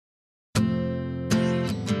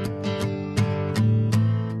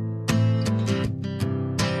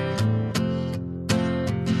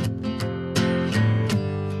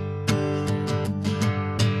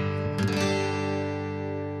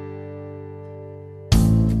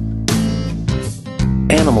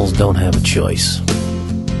Animals don't have a choice.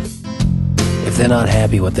 If they're not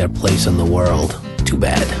happy with their place in the world, too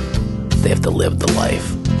bad. They have to live the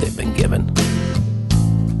life they've been given.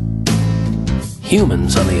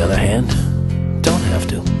 Humans, on the other hand, don't have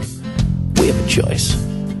to. We have a choice.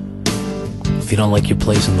 If you don't like your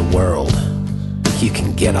place in the world, you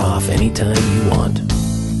can get off anytime you want.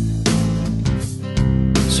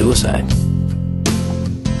 Suicide.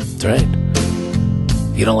 That's right.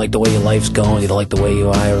 You don't like the way your life's going, you don't like the way you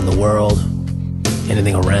are in the world,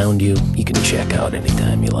 anything around you, you can check out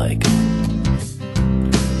anytime you like.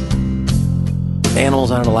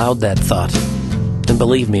 Animals aren't allowed that thought. And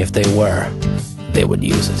believe me, if they were, they would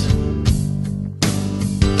use it.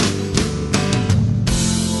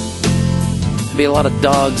 There'd be a lot of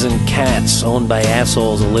dogs and cats owned by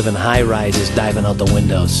assholes who live in high-rises diving out the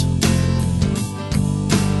windows.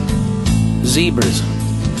 Zebras,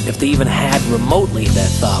 if they even had remotely that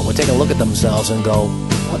thought, would take a look at themselves and go,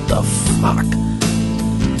 what the fuck?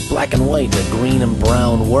 Black and white, the green and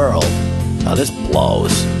brown world. Oh, this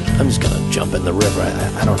blows. I'm just gonna jump in the river.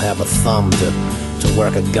 I don't have a thumb to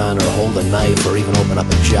work a gun or hold a knife or even open up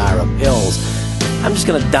a jar of pills. I'm just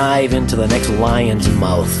gonna dive into the next lion's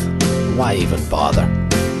mouth. Why even bother?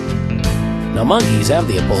 Now, monkeys have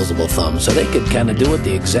the opposable thumb, so they could kind of do it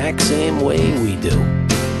the exact same way we do.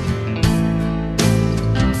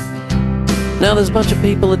 Now, there's a bunch of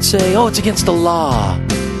people that say, oh, it's against the law.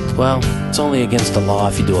 Well, it's only against the law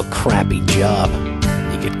if you do a crappy job.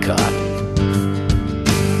 You get caught.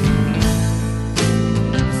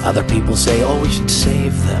 Other people say, oh, we should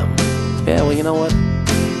save them. Yeah, well, you know what?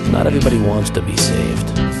 Not everybody wants to be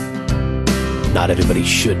saved. Not everybody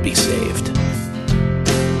should be saved.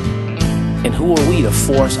 And who are we to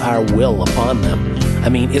force our will upon them? I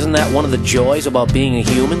mean, isn't that one of the joys about being a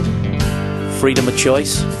human? Freedom of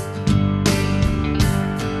choice?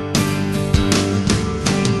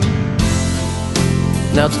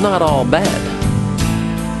 Now, it's not all bad.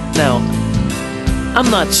 Now,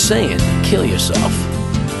 I'm not saying kill yourself.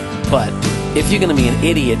 But if you're going to be an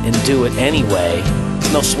idiot and do it anyway,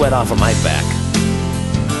 it's no sweat off of my back.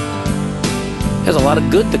 There's a lot of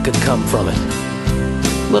good that could come from it.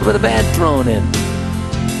 A little bit of bad thrown in.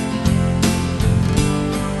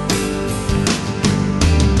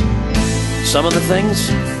 Some of the things,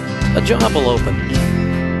 a job will open.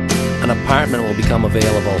 An apartment will become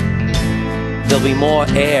available. There'll be more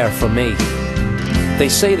air for me. They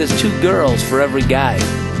say there's 2 girls for every guy.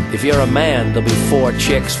 If you're a man, there'll be 4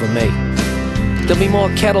 chicks for me. There'll be more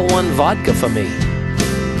Kettle One vodka for me.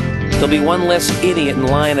 There'll be one less idiot in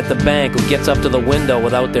line at the bank who gets up to the window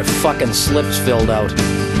without their fucking slips filled out.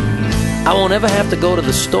 I won't ever have to go to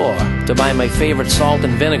the store to buy my favorite salt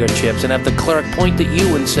and vinegar chips and have the clerk point at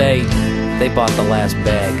you and say, they bought the last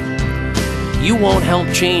bag. You won't help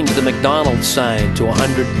change the McDonald's sign to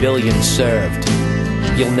 100 billion served.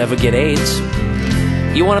 You'll never get AIDS.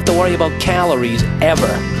 You won't have to worry about calories ever.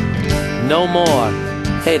 No more.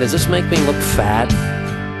 Hey, does this make me look fat?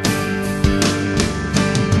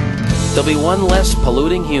 There'll be one less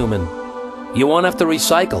polluting human. You won't have to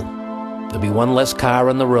recycle. There'll be one less car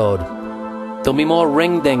on the road. There'll be more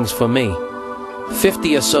ring-dings for me.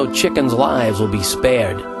 50 or so chickens' lives will be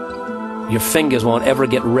spared. Your fingers won't ever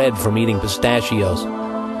get red from eating pistachios.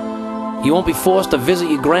 You won't be forced to visit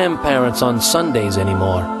your grandparents on Sundays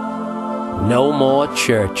anymore. No more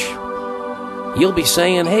church. You'll be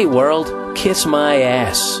saying, hey world, kiss my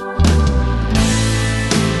ass.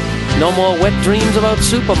 No more wet dreams about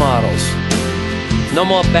supermodels. No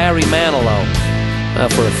more Barry Manilow. Well,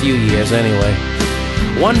 for a few years anyway.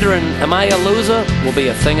 Wondering, am I a loser, will be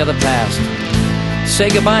a thing of the past. Say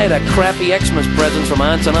goodbye to crappy Xmas presents from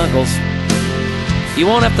aunts and uncles. You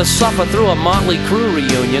won't have to suffer through a Motley Crue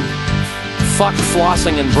reunion. Fuck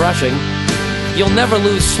flossing and brushing. You'll never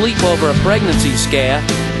lose sleep over a pregnancy scare.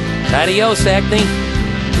 Adios, acne.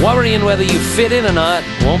 Worrying whether you fit in or not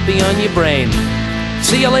won't be on your brain.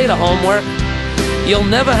 See you later, homework. You'll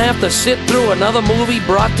never have to sit through another movie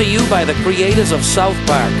brought to you by the creators of South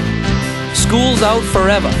Park. School's out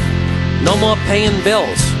forever. No more paying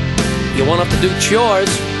bills. You won't have to do chores.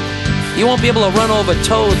 You won't be able to run over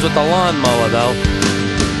toads with the lawnmower, though.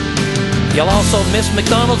 You'll also miss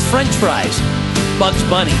McDonald's French fries, Bugs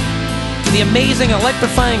Bunny, the amazing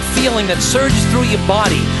electrifying feeling that surges through your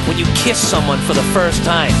body when you kiss someone for the first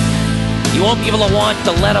time. You won't be able to watch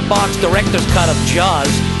the letterbox director's cut of Jaws.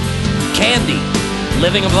 Candy,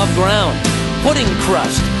 living above ground, pudding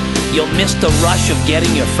crust. You'll miss the rush of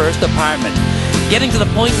getting your first apartment. Getting to the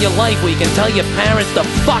point in your life where you can tell your parents to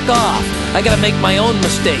fuck off. I gotta make my own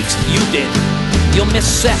mistakes. You did. You'll miss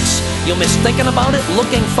sex. You'll miss thinking about it,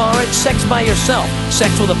 looking for it, sex by yourself,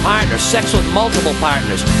 sex with a partner, sex with multiple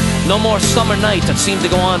partners. No more summer nights that seem to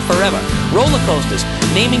go on forever. Roller coasters,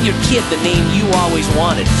 naming your kid the name you always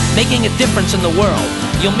wanted, making a difference in the world.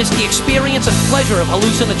 You'll miss the experience and pleasure of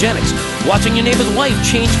hallucinogenics, watching your neighbor's wife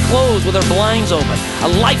change clothes with her blinds open, a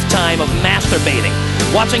lifetime of masturbating,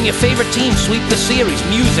 watching your favorite team sweep the series,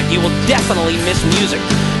 music, you will definitely miss music.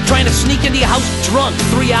 Trying to sneak into your house drunk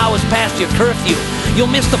 3 hours past your curfew.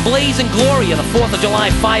 You'll miss the blaze and glory of the 4th of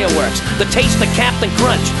July fireworks, the taste of Captain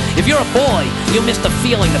Crunch. If you're a boy, you'll miss the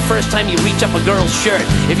feeling the first time you reach up a girl's shirt.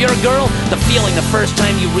 If you're a girl, the feeling the first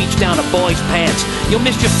time you reach down a boy's pants. You'll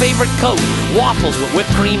miss your favorite coat, waffles with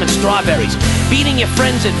whipped cream and strawberries, beating your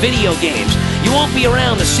friends at video games. You won't be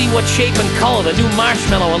around to see what shape and color the new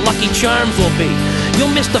marshmallow and Lucky Charms will be.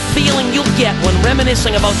 You'll miss the feeling you'll get when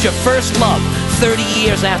reminiscing about your first love 30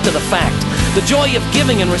 years after the fact. The joy of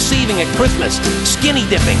giving and receiving at Christmas, skinny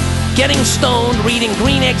dipping, getting stoned, reading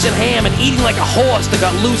Green Eggs and Ham, and eating like a horse that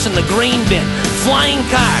got loose in the grain bin, flying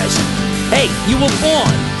cars. Hey, you were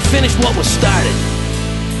born. Finish what was started.